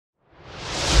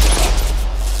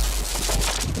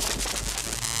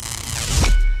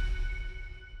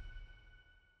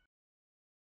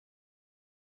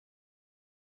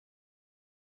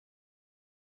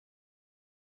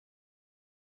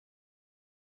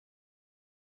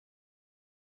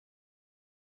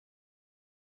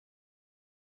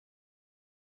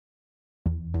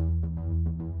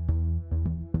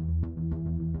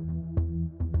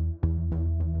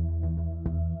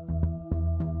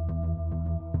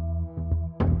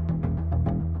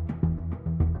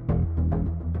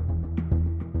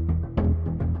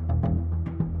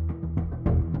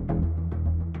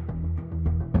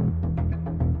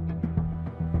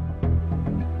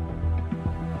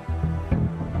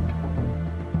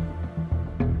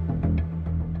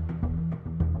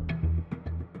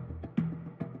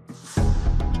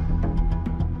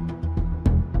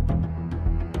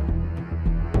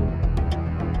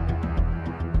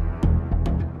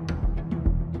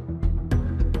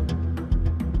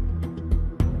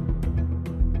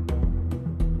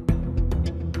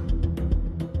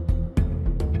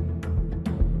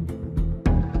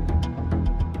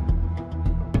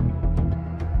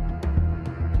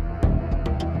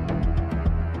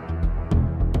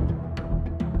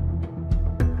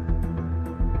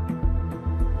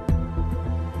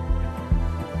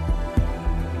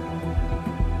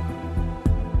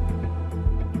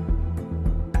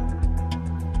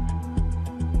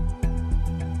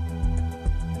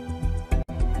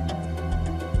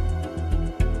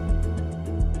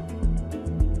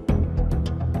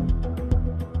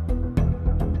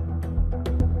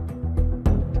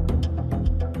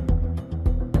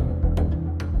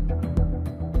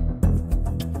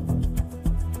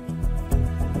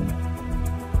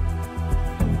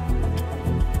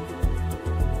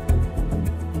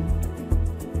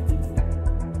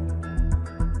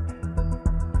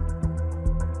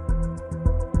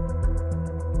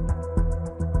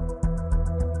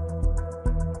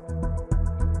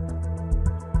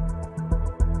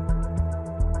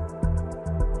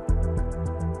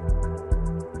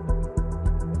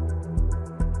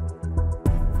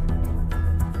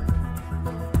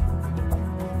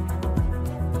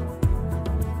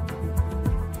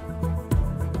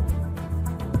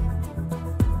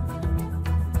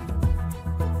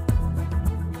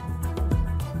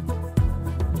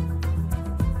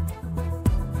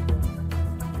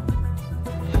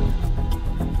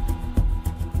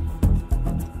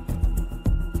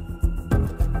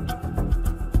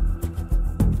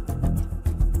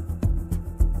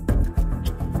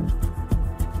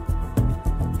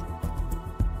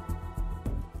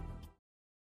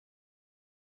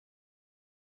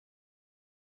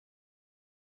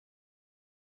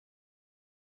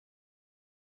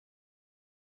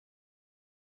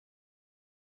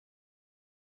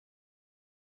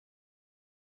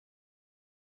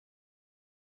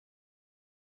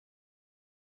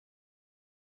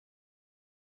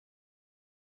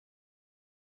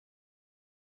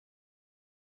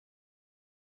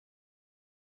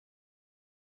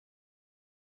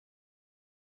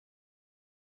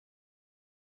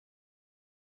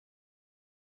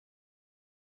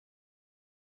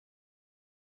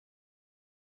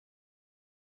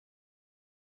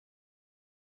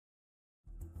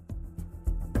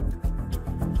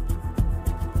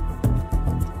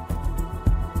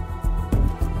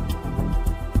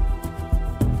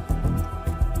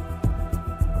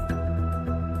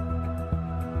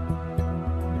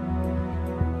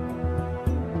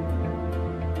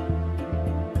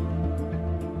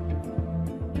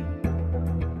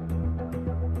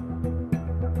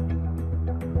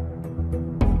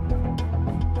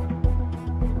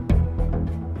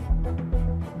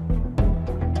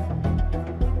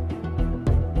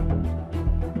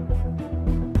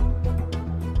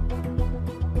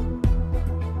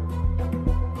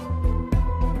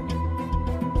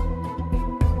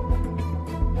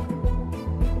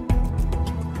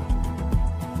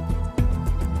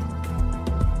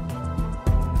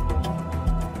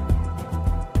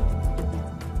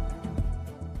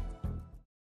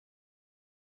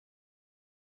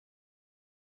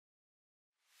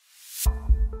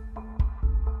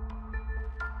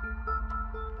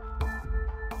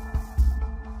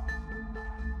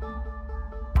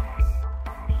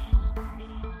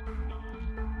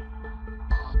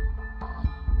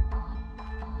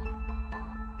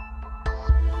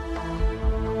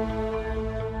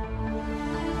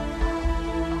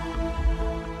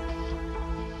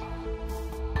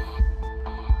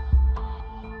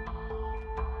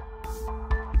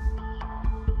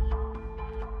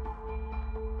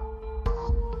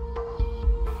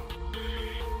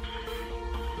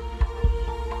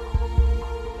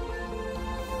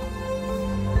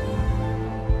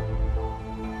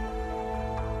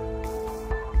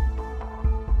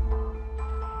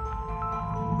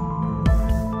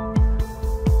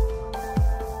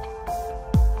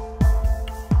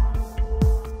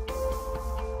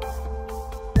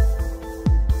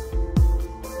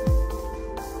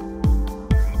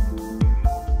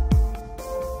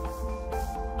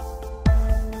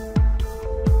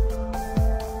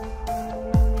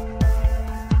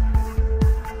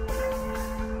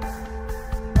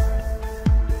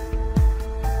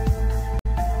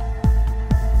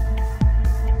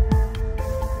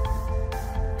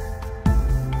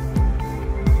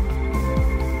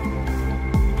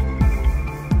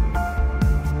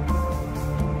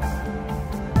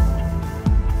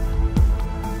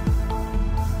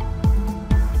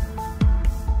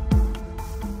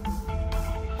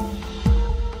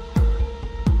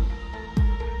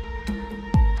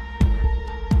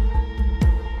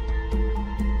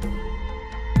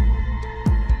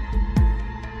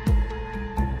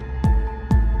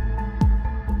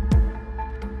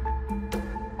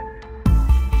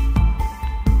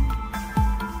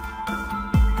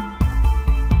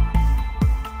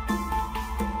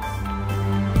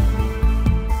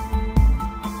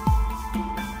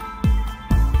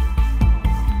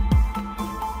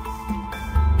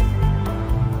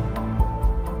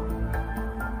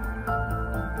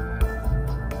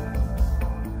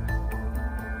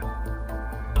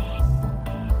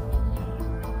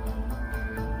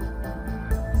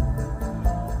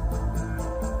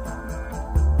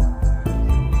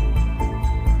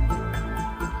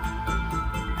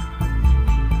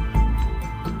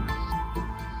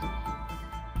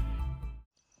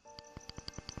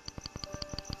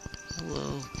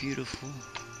beautiful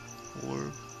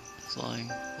orb flying.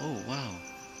 Oh wow.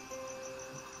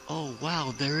 Oh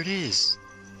wow, there it is.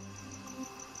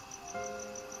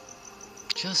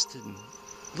 Justin,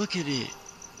 look at it.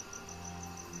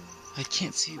 I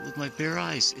can't see it with my bare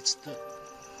eyes. It's the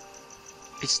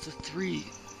 3.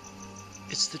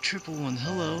 It's the triple one.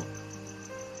 Hello.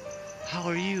 How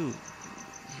are you?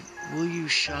 Will you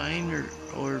shine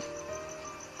or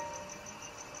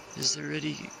is there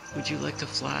any, would you like to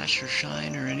flash or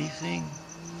shine or anything?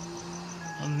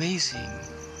 Amazing.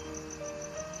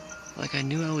 Like I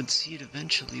knew I would see it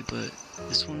eventually, but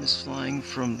this one is flying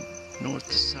from north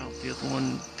to south. The other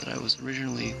one that I was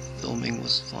originally filming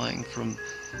was flying from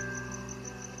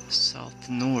south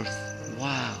to north.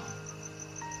 Wow.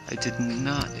 I did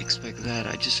not expect that.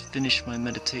 I just finished my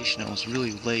meditation. I was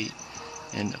really late.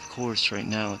 And of course, right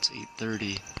now it's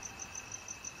 8:30.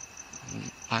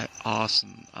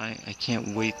 Awesome. I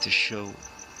can't wait to show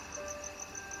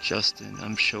Justin.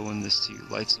 I'm showing this to you.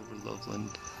 Lights over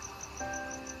Loveland.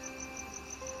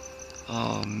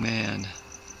 Oh man,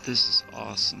 this is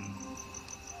awesome.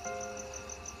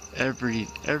 Every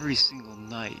single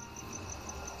night,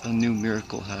 a new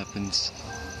miracle happens.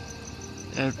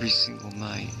 Every single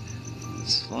night.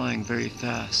 It's flying very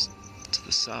fast to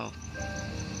the south.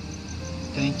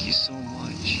 Thank you so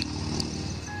much.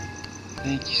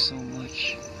 Thank you so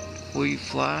much. Will you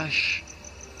flash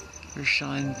or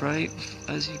shine bright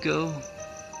as you go?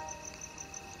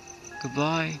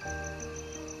 Goodbye.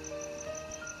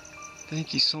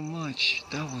 Thank you so much.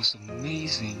 That was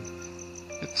amazing.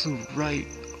 It flew right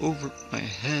over my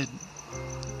head.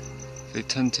 They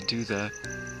tend to do that.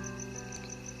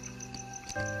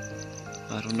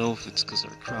 I don't know if it's because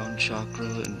our crown chakra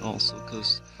and also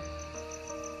because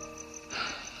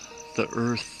the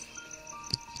earth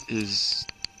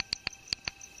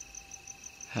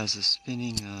has a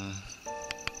spinning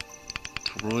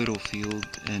toroidal field,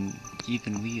 and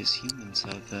even we as humans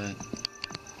have that.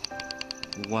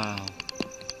 Wow.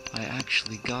 I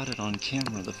actually got it on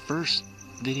camera, the first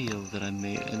video that I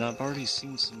made, and I've already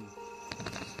seen some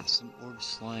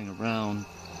orbs flying around.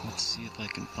 Let's see if I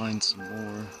can find some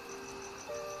more.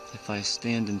 If I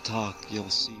stand and talk, you'll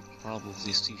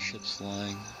probably see ships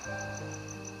flying.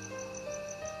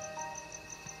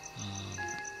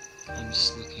 I'm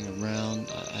just looking around.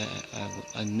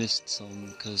 I missed some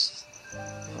because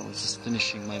I was just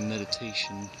finishing my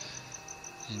meditation,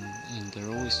 and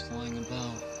they're always flying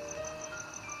about.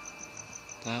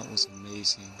 That was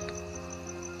amazing.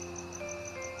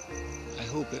 I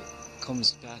hope it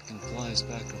comes back and flies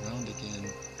back around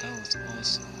again. That was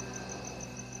awesome.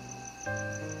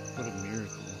 What a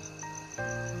miracle.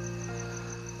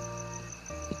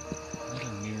 What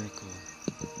a miracle.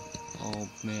 Oh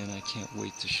man, I can't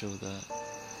wait to show that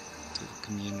to the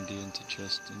community and to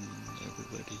Justin and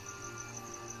everybody.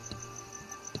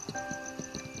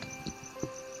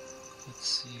 Let's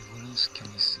see, what else can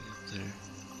we see up there?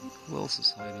 Who else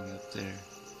is hiding up there?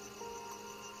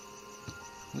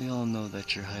 We all know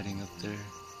that you're hiding up there.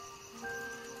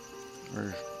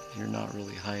 Or you're not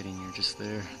really hiding, you're just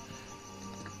there.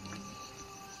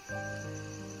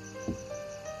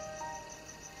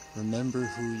 Remember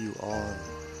who you are.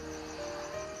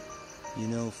 You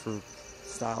know, for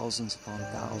thousands upon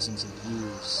thousands of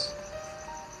years,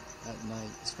 at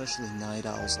night, especially night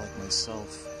owls like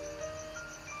myself,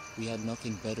 we had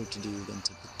nothing better to do than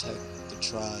to protect the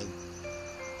tribe.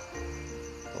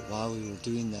 But while we were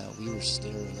doing that, we were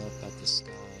staring up at the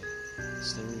sky,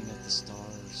 staring at the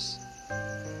stars,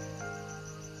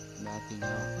 mapping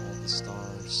out all the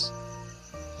stars,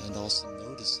 and also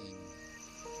noticing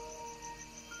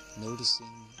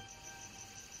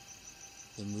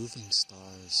the moving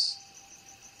stars,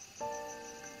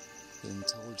 the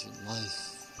intelligent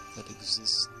life that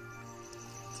exists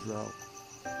throughout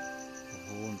the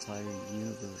whole entire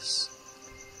universe,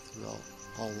 throughout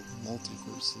all of the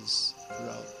multiverses,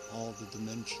 throughout all the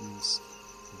dimensions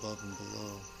above and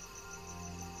below.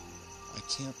 I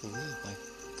can't believe I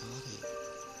got it.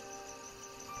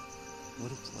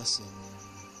 What a blessing.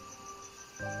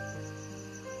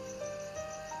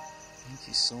 Thank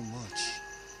you so much.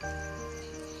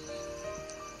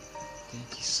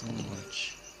 Thank you so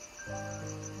much.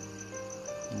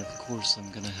 And of course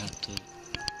I'm gonna have to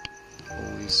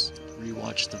always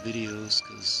rewatch the videos,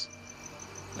 because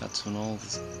that's when all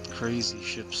the crazy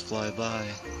ships fly by.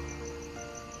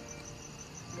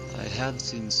 I have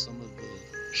seen some of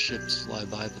the ships fly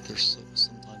by, but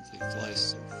sometimes they fly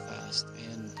so fast,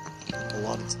 and a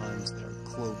lot of times they're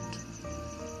cloaked.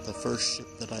 The first ship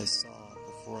that I saw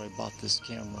before I bought this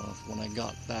camera, when I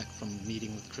got back from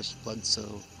meeting with Chris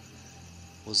Bledsoe,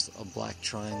 was a black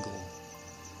triangle,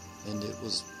 and it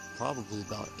was probably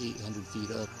about 800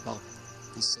 feet up, about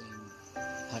the same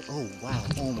height. Oh wow,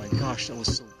 oh my gosh, that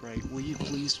was so bright. Will you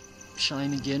please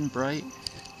shine again bright?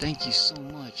 Thank you so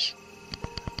much.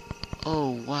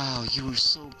 Oh wow, you were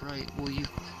so bright. Will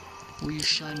you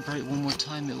shine bright one more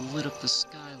time? It lit up the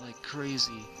sky like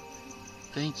crazy.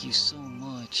 Thank you so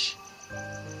much.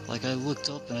 Like, I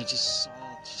looked up and I just saw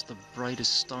just the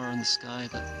brightest star in the sky.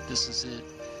 That this is it.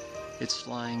 It's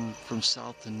flying from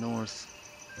south to north.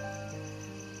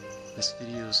 This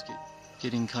video is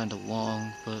getting kind of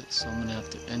long, so I'm gonna have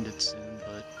to end it soon,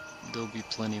 but there'll be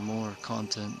plenty more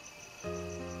content.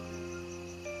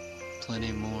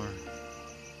 Plenty more.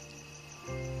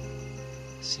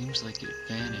 Seems like it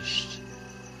vanished.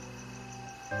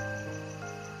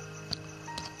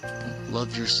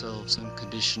 Love yourselves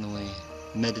unconditionally,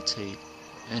 meditate,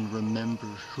 and remember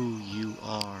who you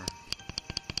are.